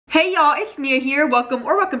Hey y'all, it's Mia here. Welcome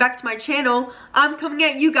back to my channel. I'm coming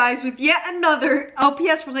at you guys with yet another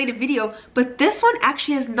LPS related video, but this one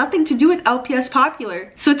actually has nothing to do with LPS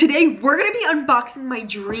Popular. So today we're gonna be unboxing my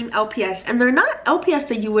dream LPS, and they're not LPS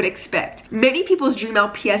that you would expect. Many people's dream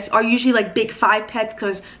LPS are usually like big 5 pets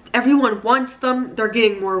because everyone wants them, they're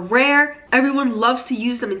getting more rare, everyone loves to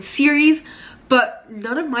use them in series. But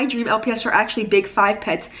none of my dream LPS are actually big 5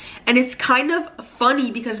 pets. And it's kind of funny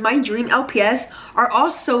because my dream LPS are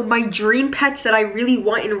also my dream pets that I really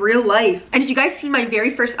want in real life. And if you guys see my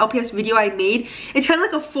very first LPS video I made, it's kind of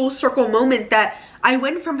like a full circle moment that I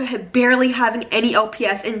went from barely having any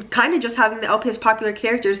LPS and kind of just having the LPS Popular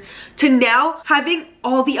characters to now having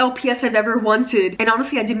all the LPS I've ever wanted. And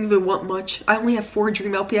honestly, I didn't even want much. I only have 4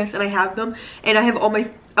 dream LPS and I have them. And I have all my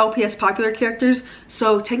LPS Popular characters,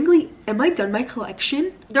 so technically, am I done my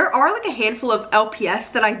collection? There are like a handful of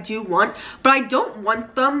LPS that I do want, but I don't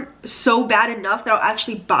want them so bad enough that I'll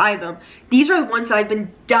actually buy them. These are the ones that I've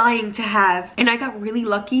been dying to have, and I got really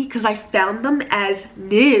lucky because I found them as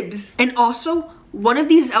nibs. And also, one of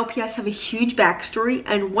these LPS have a huge backstory,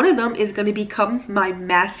 and one of them is going to become my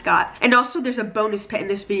mascot. And also, there's a bonus pet in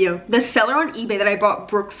this video. The seller on eBay that I bought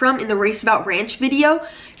Brooke from in the Race About Ranch video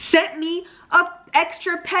sent me a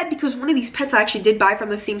extra pet because one of these pets I actually did buy from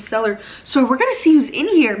the same seller. So we're gonna see who's in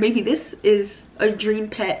here. Maybe this is a dream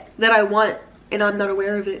pet that I want and I'm not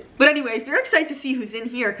aware of it. But anyway, if you're excited to see who's in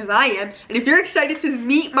here, because I am, and if you're excited to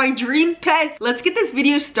meet my dream pets, let's get this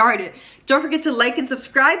video started. Don't forget to like and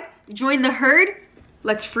subscribe, join the herd,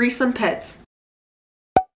 let's free some pets.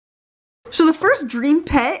 So the first dream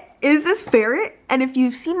pet is this ferret, and if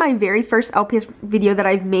you've seen my very first LPS video that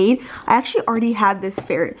I've made, I actually already had this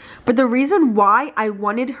ferret. But the reason why I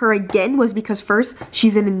wanted her again was because first,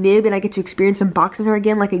 she's in a nib and I get to experience unboxing her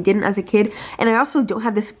again like I didn't as a kid, and I also don't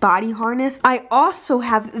have this body harness. I also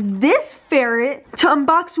have this ferret to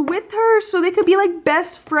unbox with her so they could be like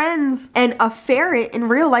best friends. And a ferret in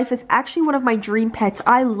real life is actually one of my dream pets.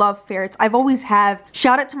 I love ferrets. I've always have.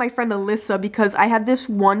 Shout out to my friend Alyssa because I have this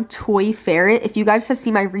one toy ferret. If you guys have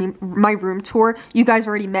seen my room tour, you guys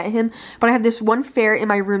already met him, but I have this one ferret in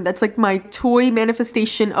my room that's like my toy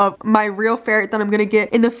manifestation of my real ferret that I'm gonna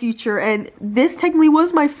get in the future. And this technically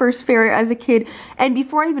was my first ferret as a kid, and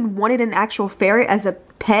before I even wanted an actual ferret as a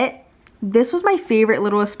pet, this was my favorite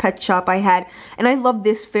Littlest pet shop I had, and I love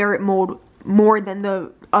this ferret mold more than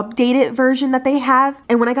the updated version that they have.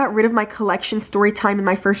 And when I got rid of my collection story time in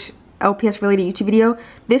my first LPS related YouTube video,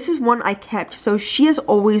 this is one I kept. So she has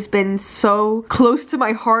always been so close to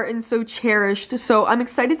my heart and so cherished. So I'm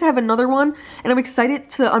excited to have another one, and I'm excited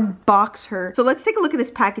to unbox her. So let's take a look at this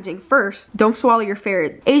packaging. First, don't swallow your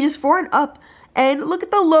ferret. Ages 4 and up. And look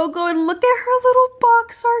at the logo and look at her little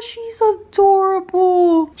box art. She's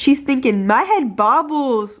adorable. She's thinking, my head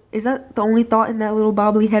bobbles. Is that the only thought in that little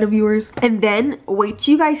bobbly head of yours? And then wait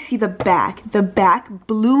till you guys see the back. The back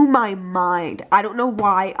blew my mind. I don't know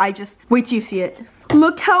why. Wait till you see it.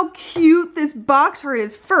 Look how cute this box art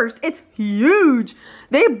is. First, it's huge.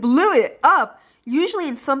 They blew it up. Usually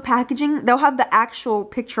in some packaging, they'll have the actual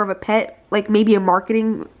picture of a pet, like maybe a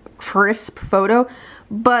marketing crisp photo,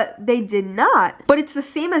 but they did not. But it's the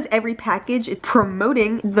same as every package. It's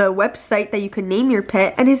promoting the website that you can name your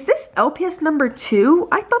pet. And is this LPS number 2?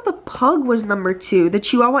 I thought the pug was number 2, the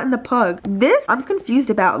Chihuahua and the pug. This I'm confused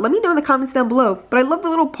about. Let me know in the comments down below. But I love the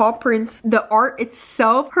little paw prints, the art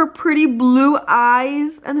itself, her pretty blue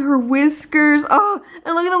eyes and her whiskers. Oh,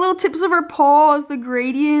 and look at the little tips of her paws, the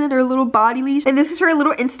gradient and her little body leash. And this is her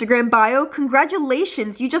little Instagram bio.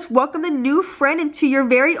 Congratulations, you just welcomed a new friend into your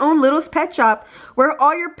very own Littlest pet shop, where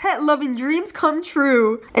all your pet loving dreams come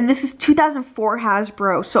true. And this is 2004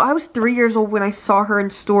 Hasbro. So I was 3 years old when I saw her in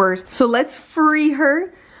stores. So let's free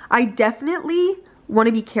her. I definitely want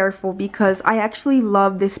to be careful because I actually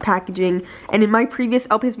love this packaging. And in my previous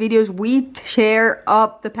LPS videos, we tear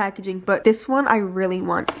up the packaging. But this one I really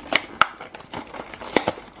want.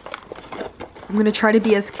 I'm going to try to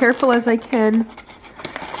be as careful as I can.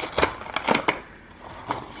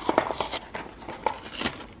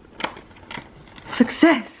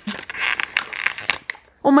 Success!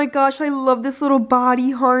 Oh my gosh, I love this little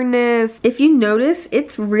body harness. If you notice,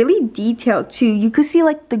 it's really detailed too. You can see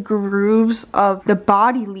like the grooves of the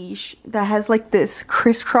body leash that has like this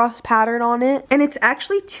crisscross pattern on it. And it's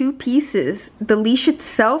actually 2 pieces, the leash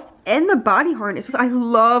itself and the body harness. I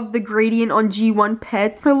love the gradient on G1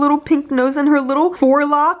 Pet. Her little pink nose and her little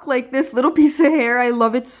forelock, like this little piece of hair. I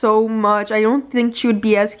love it so much. I don't think she would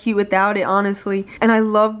be as cute without it, honestly. And I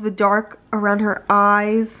love the dark around her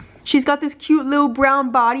eyes. She's got this cute little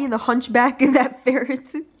brown body and the hunchback that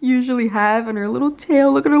ferrets usually have, and her little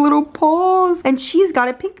tail. Look at her little paws. And she's got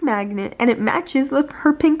a pink magnet, and it matches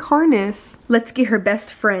her pink harness. Let's get her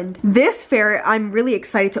best friend. This ferret I'm really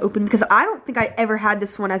excited to open because I don't think I ever had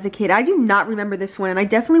this one as a kid. I do not remember this one, and I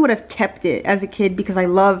definitely would have kept it as a kid because I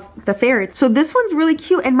love the ferrets. So this one's really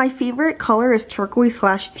cute, and my favorite color is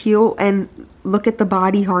turquoise/teal, and look at the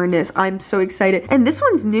body harness. I'm so excited. And this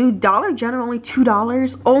one's new. Dollar General, only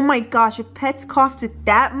 $2. Oh my gosh, if pets costed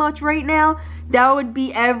that much right now, that would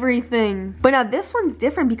be everything. But now this one's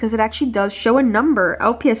different because it actually does show a number,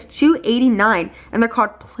 LPS 289, and they're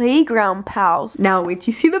called Playground Pals. Now wait,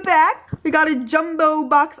 you see the back? We got a jumbo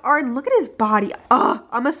box art, and look at his body.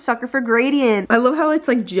 I'm a sucker for gradient. I love how it's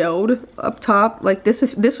like gelled up top. Like this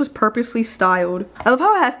was purposely styled. I love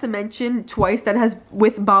how it has to mention twice that it has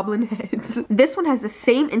with bobbling heads. This one has the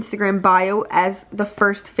same Instagram bio as the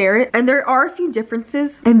first ferret, and there are a few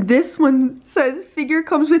differences. And this one says figure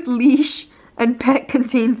comes with leash and pet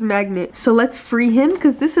contains magnet. So let's free him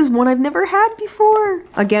because this is one I've never had before.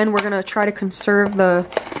 Again, we're gonna try to conserve the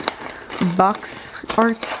box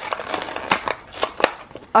art.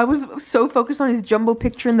 I was so focused on his jumbo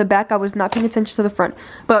picture in the back, I was not paying attention to the front.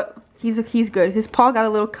 But he's good. His paw got a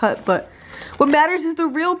little cut, but what matters is the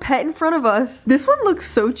real pet in front of us. This one looks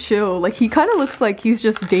so chill. Like, he kind of looks like he's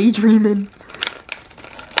just daydreaming.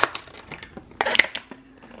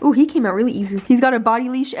 Ooh, he came out really easy. He's got a body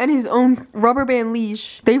leash and his own rubber band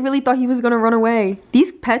leash. They really thought he was gonna run away.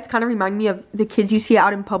 These pets kind of remind me of the kids you see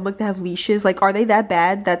out in public that have leashes. Like, are they that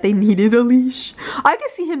bad that they needed a leash? I can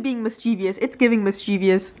see him being mischievous. It's giving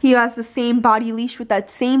mischievous. He has the same body leash with that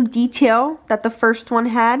same detail that the first one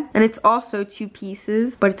had. And it's also 2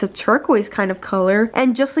 pieces, but it's a turquoise kind of color.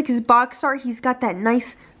 And just like his box art, he's got that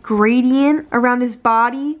nice gradient around his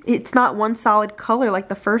body. It's not one solid color like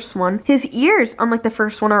the first one. His ears, unlike the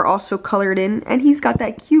first one, are also colored in, and he's got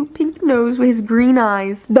that cute pink nose with his green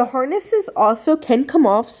eyes. The harnesses also can come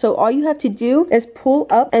off, so all you have to do is pull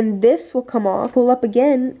up and this will come off. Pull up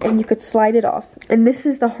again and you could slide it off. And this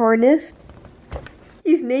is the harness.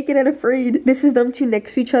 He's naked and afraid. This is them two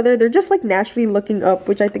next to each other. They're just like naturally looking up,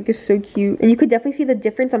 which I think is so cute. And you could definitely see the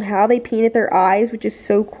difference on how they painted their eyes, which is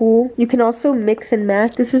so cool. You can also mix and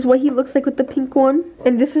match. This is what he looks like with the pink one,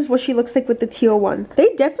 and this is what she looks like with the teal one.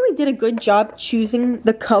 They definitely did a good job choosing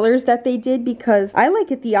the colors that they did because I like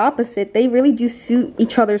it the opposite. They really do suit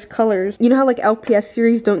each other's colors. You know how like LPS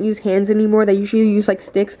series don't use hands anymore? They usually use like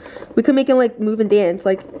sticks. We could make it like move and dance,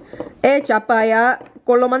 like chapaya.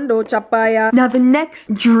 Now the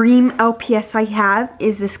next dream LPS I have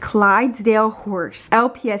is this Clydesdale horse,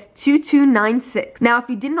 LPS 2296. Now if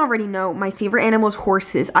you didn't already know, my favorite animal is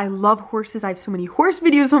horses. I love horses. I have so many horse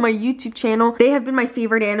videos on my YouTube channel. They have been my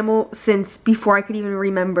favorite animal since before I could even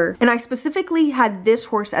remember. And I specifically had this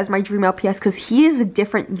horse as my dream LPS because he is a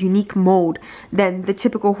different, unique mold than the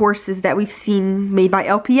typical horses that we've seen made by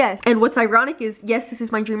LPS. And what's ironic is, yes, this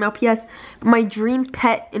is my dream LPS, but my dream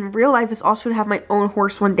pet in real life is also to have my own horse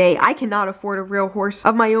one day. I cannot afford a real horse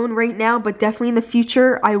of my own right now, but definitely in the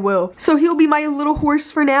future I will. So he'll be my little horse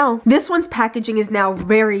for now. This one's packaging is now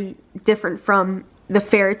very different from the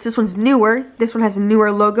ferrets. This one's newer. This one has a newer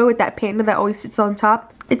logo with that panda that always sits on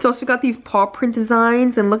top. It's also got these paw print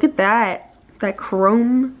designs, and look at that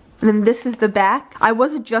chrome. And then this is the back. I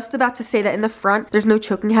was just about to say that in the front there's no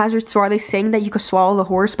choking hazard, so are they saying that you could swallow the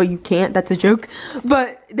horse but you can't? That's a joke.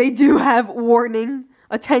 But they do have warning,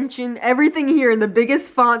 attention, everything here in the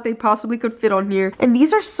biggest font they possibly could fit on here. And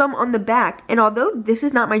these are some on the back. And although this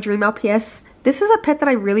is not my dream LPS, this is a pet that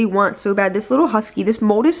I really want so bad. This little husky, this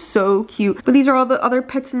mold is so cute. But these are all the other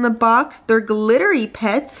pets in the box. They're glittery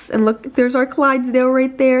pets. And look, there's our Clydesdale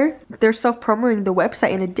right there. They're self-promoting the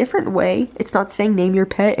website in a different way. It's not saying name your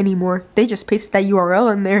pet anymore. They just pasted that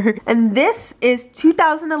URL in there. And this is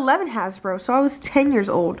 2011 Hasbro, so I was 10 years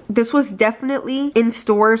old. This was definitely in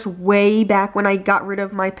stores way back when I got rid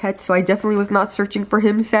of my pet, so I definitely was not searching for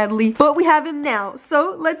him, sadly. But we have him now,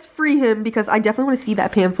 so let's free him because I definitely want to see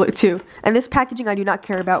that pamphlet too. And this packaging I do not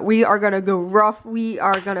care about. We are gonna go rough. We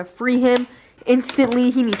are gonna free him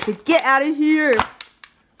instantly. He needs to get out of here.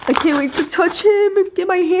 I can't wait to touch him and get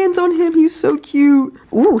my hands on him. He's so cute.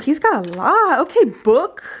 Ooh, he's got a lot. Okay,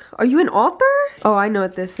 book. Are you an author? Oh, I know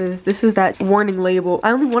what this is. This is that warning label.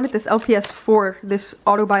 I only wanted this LPS for this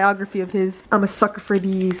autobiography of his. I'm a sucker for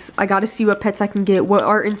these. I gotta see what pets I can get, what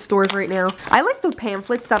are in stores right now. I like the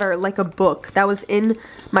pamphlets that are like a book. That was in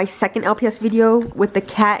my second LPS video with the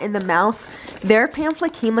cat and the mouse. Their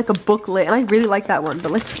pamphlet came like a booklet, and I really like that one.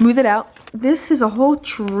 But let's smooth it out. This is a whole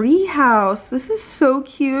tree house. This is so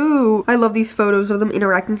cute. too. I love these photos of them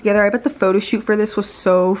interacting together. I bet the photo shoot for this was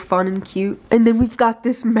so fun and cute. And then we've got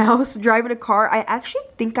this mouse driving a car. I actually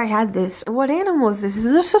think I had this. What animal is this? Is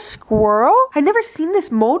this a squirrel? I've never seen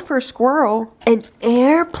this mold for a squirrel. An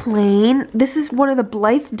airplane. This is one of the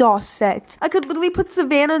𝘼𝙗𝙙 sets. I could literally put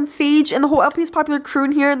Savannah and Sage and the whole LPS popular crew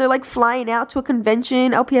in here, and they're like flying out to a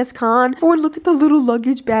convention, LPS Con. Oh, and look at the little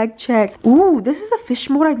luggage bag check. Ooh, this is a fish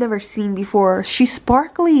mold I've never seen before. She's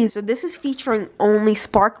sparkly. So this is featuring only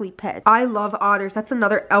sparkly pets. I love otters. That's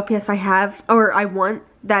another LPS I have, or I want.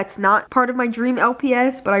 That's not part of my dream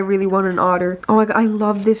LPS, but I really want an otter. Oh my god, I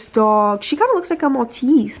love this dog. She kind of looks like a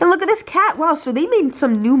Maltese. And look at this cat. Wow, so they made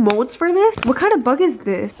some new molds for this? What kind of bug is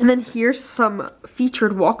this? And then here's some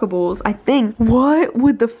featured walkables, I think. What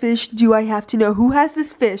would the fish do? I have to know. Who has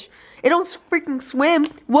this fish? It don't freaking swim.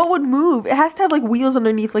 What would move? It has to have like wheels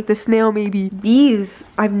underneath, like the snail maybe. These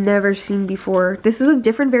I've never seen before. This is a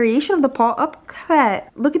different variation of the paw up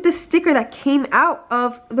cat. Look at this sticker that came out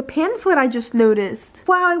of the pamphlet I just noticed.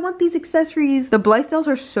 Wow, I want these accessories. The 𝘼𝙗𝙙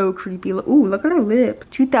are so creepy. Ooh, look at her lip.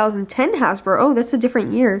 2010 Hasbro. Oh, that's a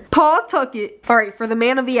different year. Paw Tucket. All right, for the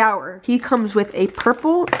man of the hour. He comes with a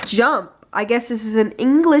purple jump. I guess this is an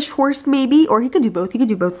English horse maybe, or he could do both. He could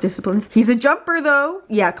do both disciplines. He's a jumper though.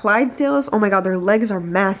 Yeah, Clydesdales, oh my god, their legs are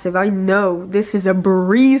massive. I know this is a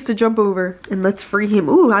breeze to jump over. And let's free him.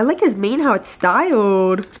 Ooh, I like his mane, how it's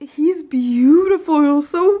styled. He's beautiful,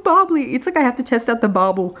 so bobbly. It's like I have to test out the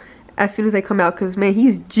bobble as soon as they come out, because man,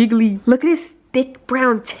 he's jiggly. Look at his thick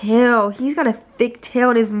brown tail. He's got a thick tail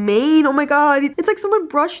on his mane. Oh my god, it's like someone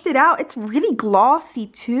brushed it out. It's really glossy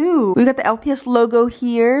too. We got the LPS logo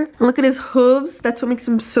here. And look at his hooves. That's what makes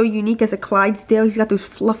him so unique as a Clydesdale. He's got those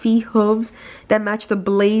fluffy hooves that match the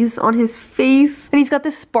blaze on his face. And he's got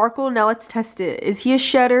this sparkle. Now let's test it. Is he a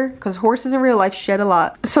shedder? Because horses in real life shed a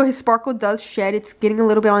lot. So his sparkle does shed. It's getting a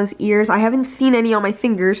little bit on his ears. I haven't seen any on my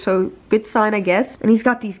fingers, so good sign, I guess. And he's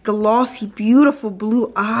got these glossy, beautiful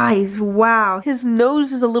blue eyes. Wow. His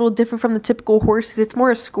nose is a little different from the typical horses. It's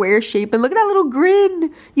more a square shape. And look at that little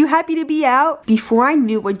grin. You happy to be out? Before I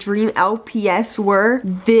knew what dream LPS were,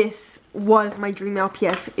 this was my dream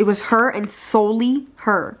LPS. It was her and solely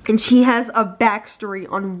her. And she has a backstory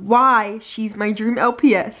on why she's my dream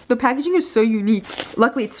LPS. The packaging is so unique.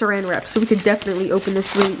 Luckily it's saran wrap, so we could definitely open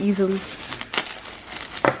this really easily.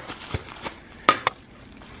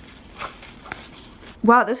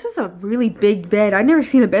 Wow, this is a really big bed. I've never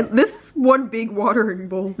seen a bed. This is one big watering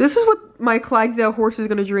bowl. This is what my Clydesdale horse is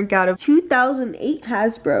gonna drink out of. 2008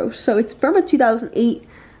 Hasbro, so it's from a 2008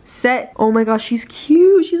 set. Oh my gosh, she's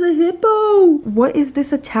cute. She's a hippo. What is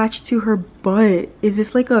this attached to her butt? Is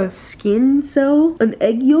this like a skin cell? An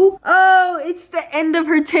egg yolk? Oh, it's the end of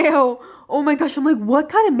her tail. Oh my gosh, I'm like, what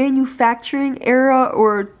kind of manufacturing era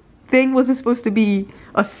or thing was it supposed to be?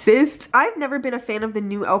 A cyst? I've never been a fan of the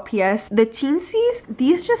new LPS. The teensies,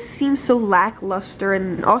 these just seem so lackluster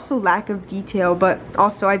and also lack of detail, but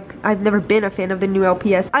also I've never been a fan of the new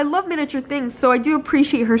LPS. I love miniature things, so I do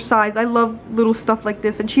appreciate her size. I love little stuff like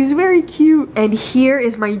this, and she's very cute. And here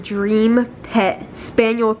is my dream pet,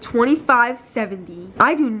 Spaniel 2570.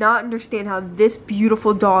 I do not understand how this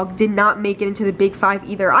beautiful dog did not make it into the big five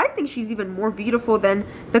either. I think she's even more beautiful than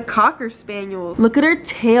the Cocker Spaniel. Look at her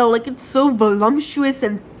tail, like it's so voluptuous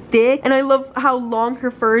and thick, and I love how long her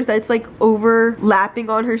fur is, that it's like overlapping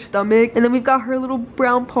on her stomach. And then we've got her little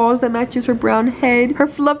brown paws that matches her brown head, her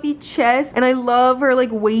fluffy chest, and I love her like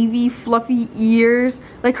wavy fluffy ears.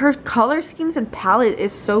 Like her color schemes and palette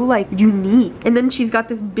is so like unique. And then she's got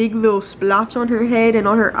this big little splotch on her head and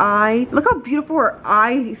on her eye. Look how beautiful her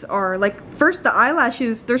eyes are. Like first the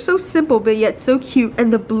eyelashes, they're so simple but yet so cute,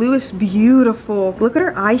 and the blue is beautiful. Look at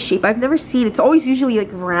her eye shape. I've never seen, it's always usually like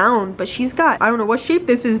round, but she's got, I don't know what shape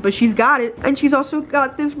this is, but she's got it. And she's also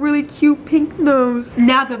got this really cute pink nose.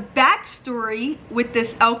 Now the backstory with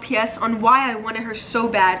this LPS on why I wanted her so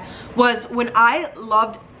bad was when I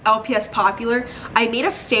loved LPS Popular, I made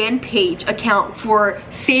a fan page account for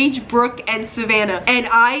Sage, Brooke, and Savannah, and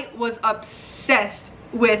I was obsessed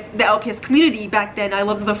with the LPS community back then. I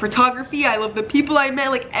loved the photography, I loved the people I met,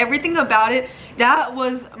 like everything about it. That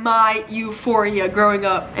was my euphoria growing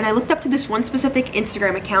up. And I looked up to this one specific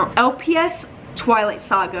Instagram account, LPS Twilight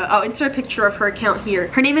Saga. I'll insert a picture of her account here.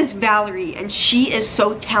 Her name is Valerie, and she is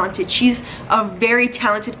so talented. She's a very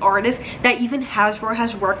talented artist that even Hasbro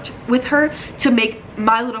has worked with her to make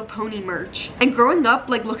My Little Pony merch. And growing up,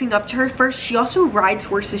 like looking up to her, first, she also rides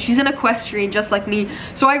horses. She's an equestrian just like me.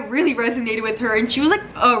 So I really resonated with her, and she was like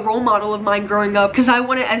a role model of mine growing up because I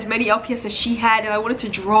wanted as many LPS as she had, and I wanted to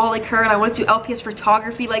draw like her, and I wanted to do LPS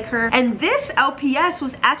photography like her. And this LPS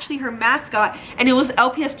was actually her mascot, and it was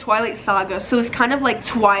LPS Twilight Saga. So it's kind of like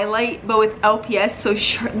Twilight but with LPS. So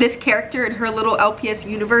this character in her little LPS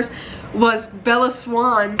universe was Bella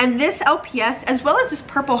Swan, and this LPS as well as this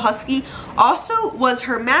purple husky also was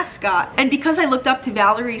her mascot. And because I looked up to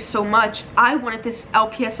Valerie so much, I wanted this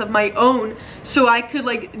LPS of my own so I could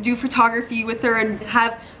like do photography with her and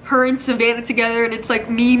have her and Savannah together, and it's like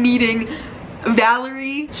me meeting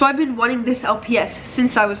Valerie. So I've been wanting this LPS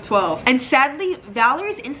since I was 12. And sadly,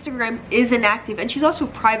 Valerie's Instagram is inactive, and she's also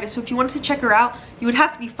private, so if you wanted to check her out, you would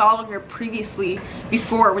have to be following her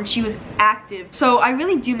before when she was active. So I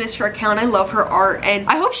really do miss her account. I love her art, and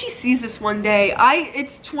I hope she sees this one day.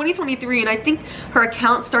 It's 2023, and I think her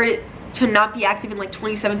account started to not be active in like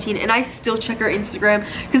 2017, and I still check her Instagram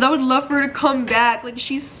because I would love for her to come back. Like,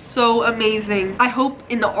 she's so amazing. I hope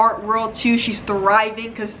in the art world too she's thriving,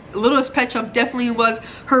 because Littlest Pet Shop definitely was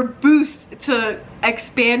her boost to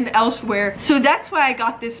expand elsewhere. So that's why I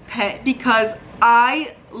got this pet, because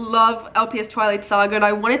I love LPS Twilight Saga and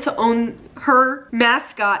I wanted to own her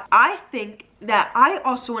mascot. I think that I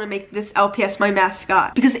also want to make this LPS my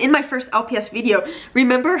mascot, because in my first LPS video,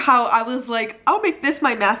 remember how I was like, I'll make this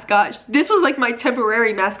my mascot. This was like my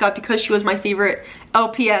temporary mascot because she was my favorite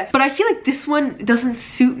LPS, but I feel like this one doesn't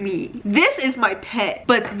suit me. This is my pet,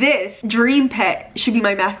 but this dream pet should be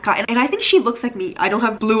my mascot, and I think she looks like me. I don't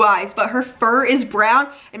have blue eyes, but her fur is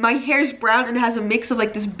brown and my hair is brown and it has a mix of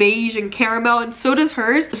like this beige and caramel, and so does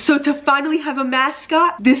hers. So to finally have a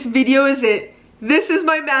mascot, this video is it. This is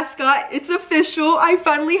my mascot. It's official. I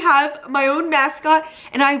finally have my own mascot,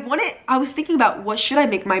 and I was thinking about what should I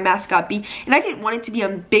make my mascot be, and I didn't want it to be a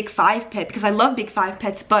big 5 pet because I love big 5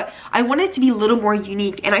 pets, but I wanted it to be a little more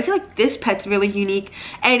unique, and I feel like this pet's really unique,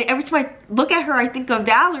 and every time I look at her I think of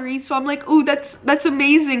Valerie, so I'm like, ooh, that's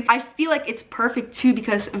amazing. I feel like it's perfect too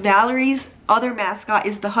because Valerie's other mascot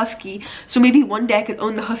is the husky, so maybe one day I could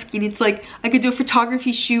own the husky, and it's like I could do a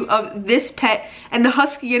photography shoot of this pet and the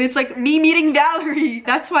husky, and it's like me meeting Valerie.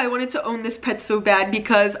 That's why I wanted to own this pet so bad,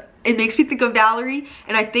 because it makes me think of Valerie,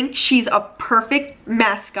 and I think she's a perfect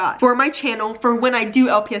mascot for my channel for when I do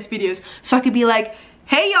LPS videos. So I could be like,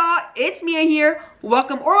 hey y'all, it's Mia here.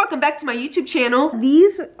 Welcome back to my YouTube channel.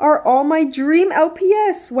 These are all my dream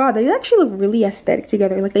LPS. Wow, they actually look really aesthetic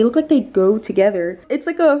together. Like, they look like they go together. It's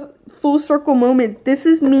like a full circle moment. This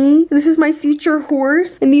is me, this is my future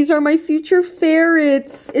horse, and these are my future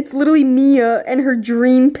ferrets. It's literally Mia and her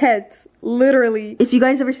dream pets. Literally. If you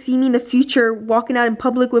guys ever see me in the future walking out in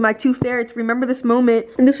public with my 2 ferrets, remember this moment,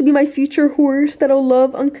 and this will be my future horse that I'll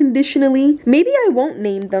love unconditionally. Maybe I won't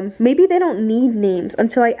name them. Maybe they don't need names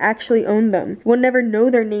until I actually own them. We'll never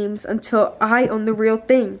know their names until I own the real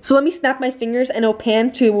thing. So let me snap my fingers and it'll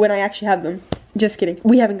pan to when I actually have them. Just kidding.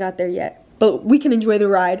 We haven't got there yet, but we can enjoy the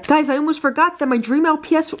ride. Guys, I almost forgot that my dream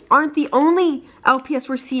LPS aren't the only LPS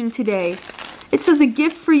we're seeing today. It says a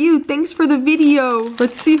gift for you. Thanks for the video.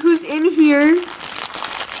 Let's see who's in here.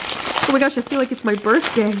 Oh my gosh, I feel like it's my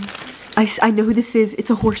birthday. I know who this is. It's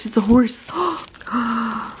a horse. It's a horse.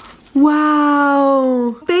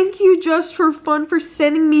 Wow. Thank you Just for Fun for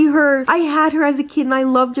sending me her. I had her as a kid and I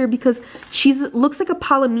loved her because she looks like a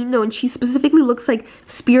Palomino, and she specifically looks like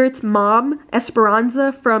Spirit's mom,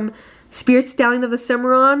 Esperanza from Spirit Stallion of the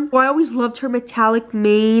Cimarron. Well, I always loved her metallic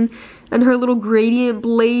mane and her little gradient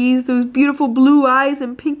blaze, those beautiful blue eyes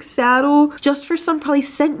and pink saddle. Just for Some probably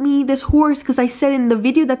sent me this horse because I said in the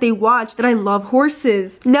video that they watched that I love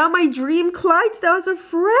horses. Now my dream Clydesdale has a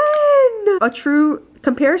friend. A true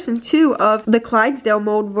comparison too of the Clydesdale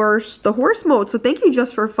mode versus the horse mode. So thank you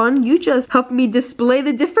Just for Fun. You just helped me display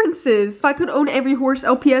the differences. If I could own every horse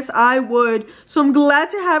LPS, I would. So I'm glad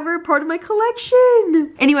to have her part of my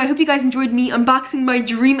collection. Anyway, I hope you guys enjoyed me unboxing my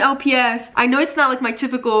dream LPS. I know it's not like my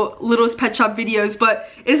typical Littlest Pet Shop videos, but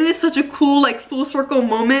isn't it such a cool like full circle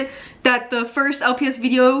moment that the first LPS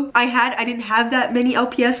video I had, I didn't have that many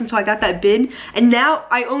LPS until I got that bin, and now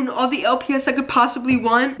I own all the LPS I could possibly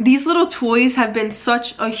want. These little toys have been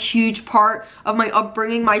such a huge part of my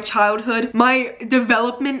upbringing, my childhood, my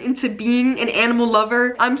development into being an animal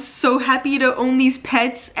lover. I'm so happy to own these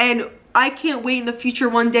pets, and I can't wait in the future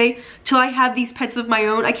one day till I have these pets of my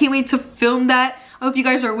own. I can't wait to film that. I hope you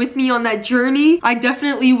guys are with me on that journey. I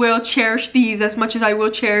definitely will cherish these as much as I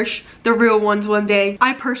will cherish the real ones one day.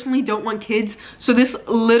 I personally don't want kids, so this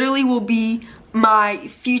literally will be my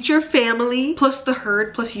future family, plus the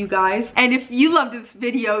herd, plus you guys. And if you love this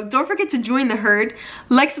video, don't forget to join the herd.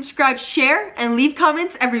 Like, subscribe, share, and leave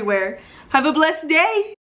comments everywhere. Have a blessed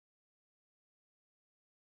day.